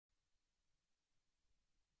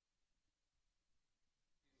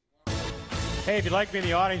Hey, if you'd like to be in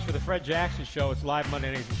the audience for the Fred Jackson Show, it's live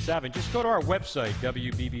Monday nights at 7. Just go to our website,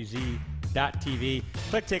 WBBZ-TV.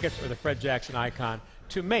 Click tickets or the Fred Jackson icon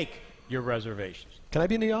to make your reservations. Can I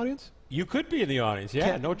be in the audience? You could be in the audience,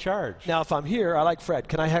 yeah, no charge. Now, if I'm here, I like Fred.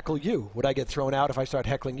 Can I heckle you? Would I get thrown out if I start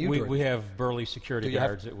heckling you? We have burly security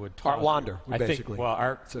guards that would toss Art Wander, basically.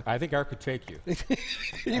 I think Art could take you.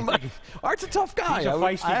 Art's a tough guy. He's a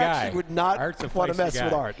feisty guy. I actually would not want to mess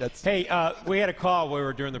with Art. Hey, we had a call where we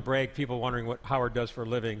were during the break, people wondering what Howard does for a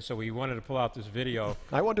living, so we wanted to pull out this video.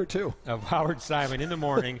 I wonder, too. Of Howard Simon in the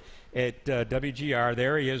morning at WGR.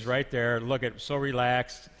 There he is right there. Look at so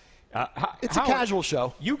relaxed. It's a casual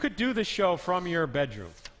show. You could do the show from your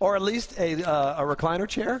bedroom. Or at least a recliner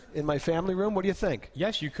chair in my family room. What do you think?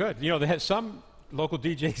 Yes, you could. You know, they have some local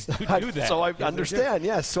DJs do that. So I understand,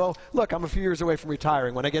 yes. So, look, I'm a few years away from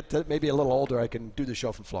retiring. When I get to maybe a little older, I can do the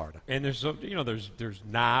show from Florida. And there's, there's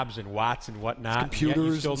knobs and watts and whatnot. There's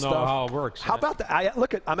computers you still and know stuff. how it works. How about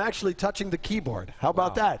that? I'm actually touching the keyboard. How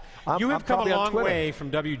about that? You have come a long way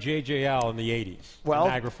from WJJL in the 80s. Well,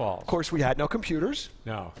 Niagara Falls. Of course, we had no computers.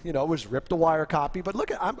 No. You know, it was ripped a wire copy. But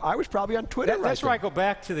look, I was probably on Twitter. That's where I go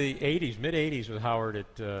back to the 80s, mid-80s with Howard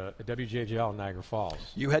at WJJL in Niagara Falls.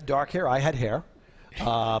 You had dark hair. I had hair.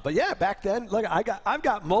 But yeah, back then, look, I've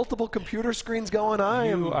got multiple computer screens going.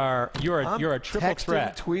 You're a triple texting,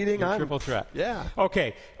 threat. Tweeting, you're a triple threat. Yeah.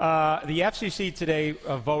 Okay. The FCC today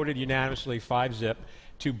voted unanimously 5-0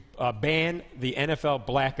 to ban the NFL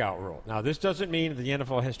blackout rule. Now, this doesn't mean that the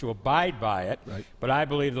NFL has to abide by it, but I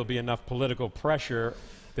believe there'll be enough political pressure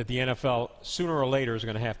that the NFL sooner or later is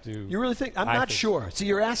going to have to. You really think? I'm not sure. See,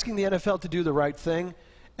 you're asking the NFL to do the right thing.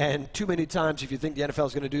 And too many times, if you think the NFL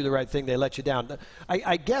is going to do the right thing, they let you down.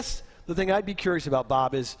 I guess the thing I'd be curious about,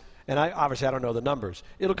 Bob, is, and obviously I don't know the numbers,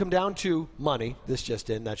 it'll come down to money. This just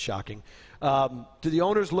in, that's shocking. Do the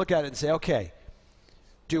owners look at it and say, okay,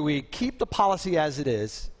 do we keep the policy as it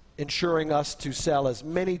is, ensuring us to sell as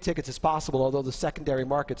many tickets as possible, although the secondary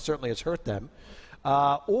market certainly has hurt them,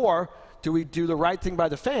 or do we do the right thing by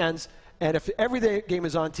the fans? And if every game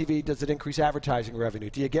is on TV, does it increase advertising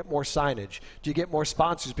revenue? Do you get more signage? Do you get more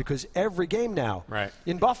sponsors? Because every game now,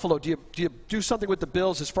 in Buffalo, do you do something with the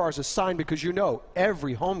Bills as far as a sign? Because you know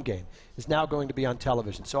every home game is now going to be on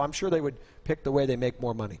television. So I'm sure they would pick the way they make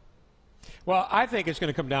more money. Well, I think it's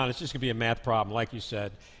going to come down. It's just going to be a math problem, like you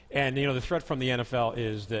said. And, the threat from the NFL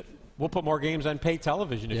is that we'll put more games on pay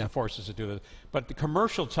television if it forces us to do this. But the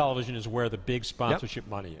commercial television is where the big sponsorship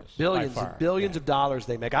money is. Billions and billions of dollars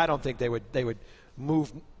they make. I don't think they would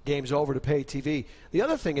move games over to pay TV. The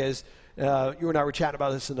other thing is, you and I were chatting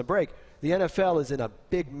about this in the break, the NFL is in a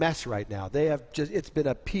big mess right now. It's been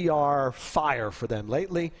a PR fire for them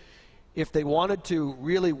lately. If they wanted to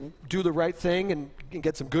really do the right thing and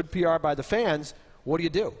get some good PR by the fans, what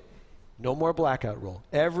do? No more blackout rule.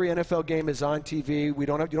 Every NFL game is on TV. You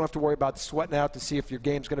don't have to worry about sweating out to see if your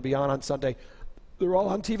game's going to be on Sunday. They're all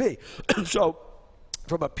on TV. So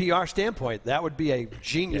from a PR standpoint, that would be a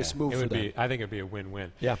genius move for them. I think it would be a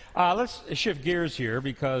win-win. Yeah. Let's shift gears here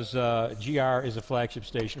because GR is a flagship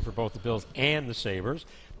station for both the Bills and the Sabres.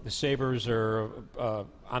 The Sabres are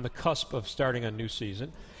on the cusp of starting a new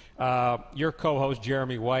season. Your co-host,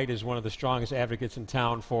 Jeremy White, is one of the strongest advocates in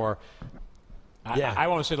town for I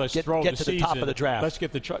want to say let's throw get the to season. the top of the draft. Let's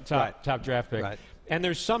get the top draft pick. Right. And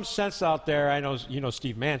there's some sense out there, I know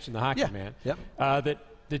Steve Manson, the hockey man, that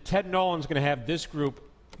Ted Nolan's going to have this group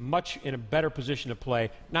much in a better position to play.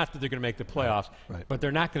 Not that they're going to make the playoffs, but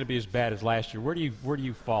they're not going to be as bad as last year. Where do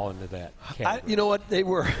you fall into that category? You know what? They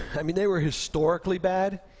were historically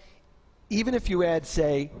bad. Even if you add,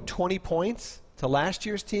 say, 20 points to last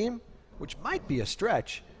year's team, which might be a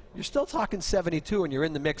stretch, you're still talking 72, and you're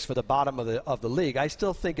in the mix for the bottom of the league. I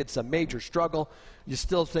still think it's a major struggle. You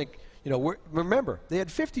still think, remember, they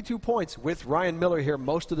had 52 points with Ryan Miller here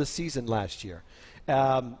most of the season last year.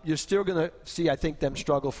 You're still going to see, I think, them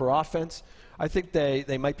struggle for offense. I think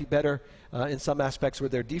they might be better in some aspects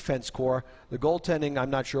with their defense core. The goaltending, I'm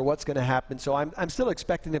not sure what's going to happen. So I'm still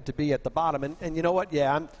expecting them to be at the bottom. And you know what?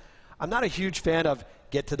 Yeah, I'm not a huge fan of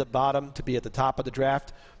get to the bottom to be at the top of the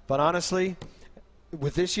draft. But honestly,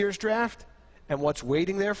 with this year's draft and what's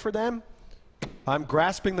waiting there for them, I'm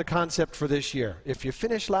grasping the concept for this year. If you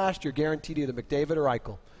finish last, you're guaranteed either McDavid or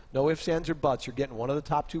Eichel. No ifs, ands, or buts. You're getting one of the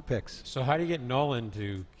top two picks. So how do you get Nolan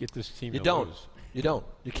to get this team to lose? You don't.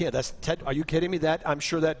 You can't. That's Ted. Are you kidding me? I'm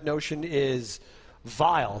sure that notion is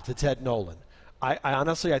vile to Ted Nolan. I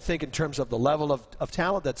honestly, I think in terms of the level of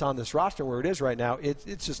talent that's on this roster where it is right now,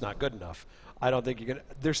 it's just not good enough. I don't think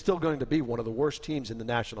they're still going to be one of the worst teams in the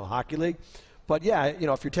National Hockey League. But yeah,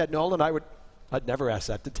 if you're Ted Nolan, I'd never ask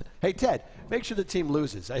that. Hey, Ted, make sure the team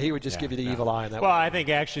loses. He would just give you the evil eye on that one. Well, I think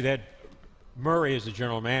actually that Murray, as the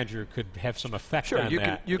general manager, could have some effect on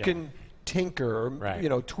that. You can tinker or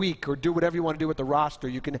right. tweak or do whatever you want to do with the roster.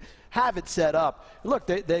 You can have it set up. Look,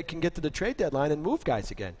 they can get to the trade deadline and move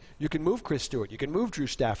guys again. You can move Chris Stewart. You can move Drew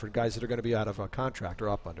Stafford, guys that are going to be out of a contract or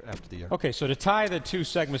up after the year. Okay, so to tie the two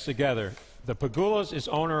segments together, the Pegulas is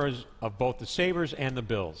owners of both the Sabres and the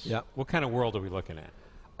Bills. Yeah. What kind of world are we looking at?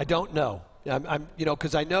 I don't know.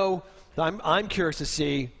 Because I know I'm curious to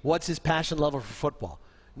see what's his passion level for football.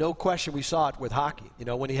 No question we saw it with hockey.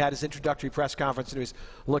 When he had his introductory press conference and he was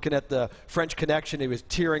looking at the French Connection, he was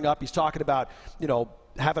tearing up. He's talking about,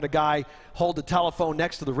 having a guy hold the telephone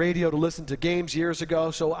next to the radio to listen to games years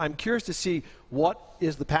ago. So I'm curious to see what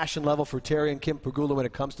is the passion level for Terry and Kim Pegula when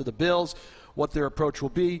it comes to the Bills, what their approach will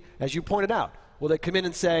be. As you pointed out, will they come in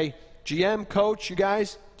and say, GM, coach, you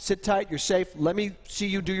guys, sit tight, you're safe, let me see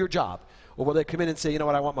you do your job? Or will they come in and say, you know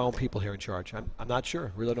what, I want my own people here in charge? I'm not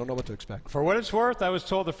sure. Really don't know what to expect. For what it's worth, I was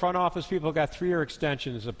told the front office people got 3-year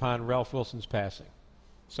extensions upon Ralph Wilson's passing.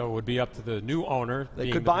 So it would be up to the new owner, they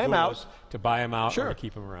could buy him out, to buy him out sure. or to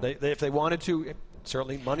keep him around. If they wanted to,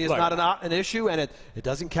 certainly money is not an issue, and it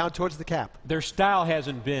doesn't count towards the cap. Their style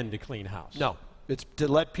hasn't been to clean house. No, it's to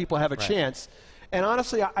let people have a chance. And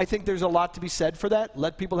honestly, I think there's a lot to be said for that.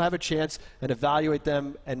 Let people have a chance and evaluate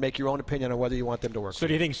them and make your own opinion on whether you want them to work. So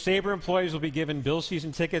do you think Sabre employees will be given Bill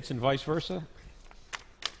season tickets and vice versa?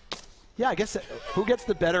 Yeah, I guess who gets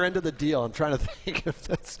the better end of the deal? I'm trying to think if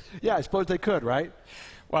that's – yeah, I suppose they could, right?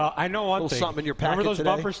 Well, I know one thing. Something in your packet Remember those today?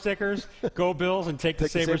 bumper stickers? Go Bills and take the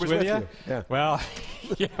Sabres with you? Yeah. Well,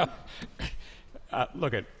 yeah.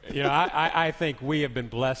 Look, I think we have been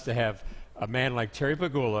blessed to have a man like Terry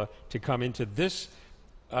Pegula to come into this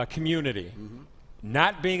community,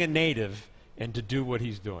 not being a native, and to do what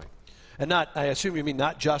he's doing. And I assume you mean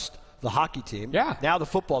not just the hockey team, now the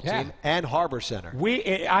football team, and Harbor Center.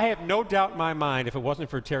 I have no doubt in my mind, if it wasn't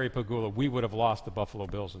for Terry Pegula, we would have lost the Buffalo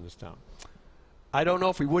Bills in this town. I don't know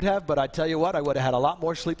if we would have, but I tell you what, I would have had a lot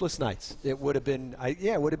more sleepless nights. It would have been,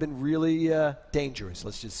 it would have been really dangerous,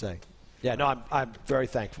 let's just say. Yeah, no, I'm very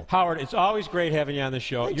thankful. Howard, it's always great having you on the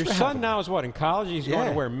show. Thanks Your for son now is what, in college? He's going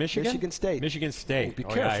to where, Michigan? Michigan State. Michigan State. Oh, be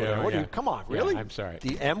careful. Come on, really? Yeah, I'm sorry.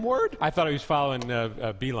 The M word? I thought he was following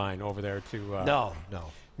Beeline over there to No.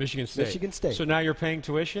 Michigan State. Michigan State. So now you're paying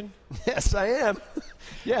tuition? Yes, I am.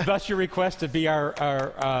 Yeah. That's your request to be our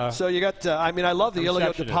so you got, I love the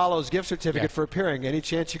Iliad DePaulo's gift certificate for appearing. Any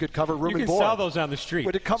chance you could cover room and board? You can sell those on the street.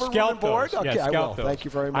 Would it cover room and board? Okay, I will. Those. Thank you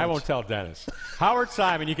very much. I won't tell Dennis. Howard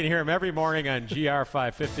Simon, you can hear him every morning on GR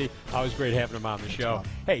 550. Always great having him on the show.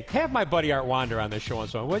 Hey, have my buddy Art Wander on this show and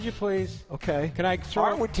so on, would you please? Okay. Can I throw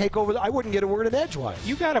Art would take over. I wouldn't get a word in edgewise.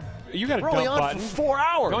 You got a We're dump only on button. for 4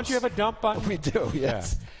 hours. Don't you have a dump button? We do,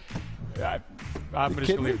 yes. Yeah. I'm just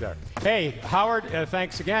going to leave it there. Hey, Howard,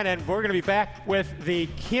 thanks again. And we're going to be back with the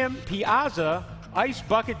Kim Piazza Ice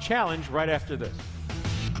Bucket Challenge right after this.